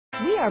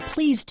We are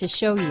pleased to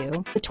show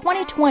you the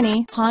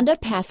 2020 Honda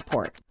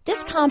Passport.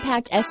 This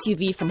compact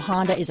SUV from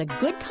Honda is a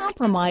good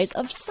compromise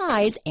of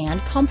size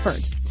and comfort.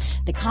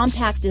 The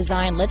compact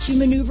design lets you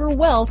maneuver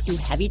well through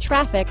heavy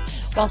traffic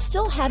while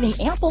still having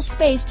ample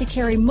space to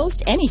carry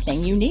most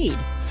anything you need.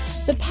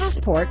 The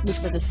Passport,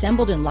 which was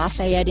assembled in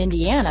Lafayette,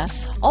 Indiana,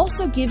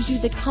 also gives you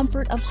the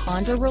comfort of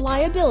Honda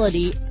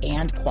reliability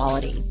and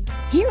quality.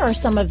 Here are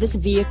some of this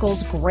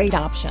vehicle's great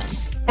options: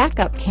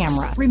 backup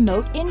camera,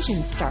 remote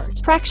engine start,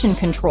 traction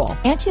control,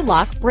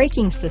 anti-lock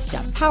braking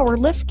system, power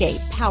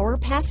liftgate, power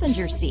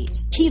passenger seat,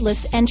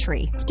 keyless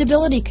entry,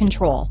 stability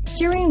control,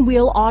 steering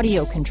wheel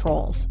audio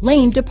controls,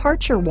 lane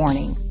departure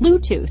warning,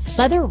 Bluetooth,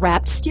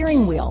 leather-wrapped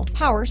steering wheel,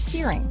 power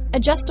steering,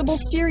 adjustable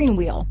steering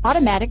wheel,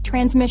 automatic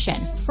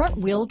transmission,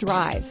 front-wheel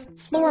drive,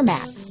 floor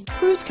mats,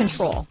 cruise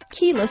control,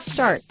 keyless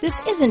start. This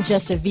isn't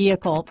just a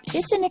vehicle,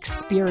 it's an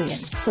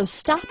experience. So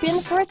stop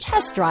in for a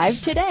test drive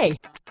today.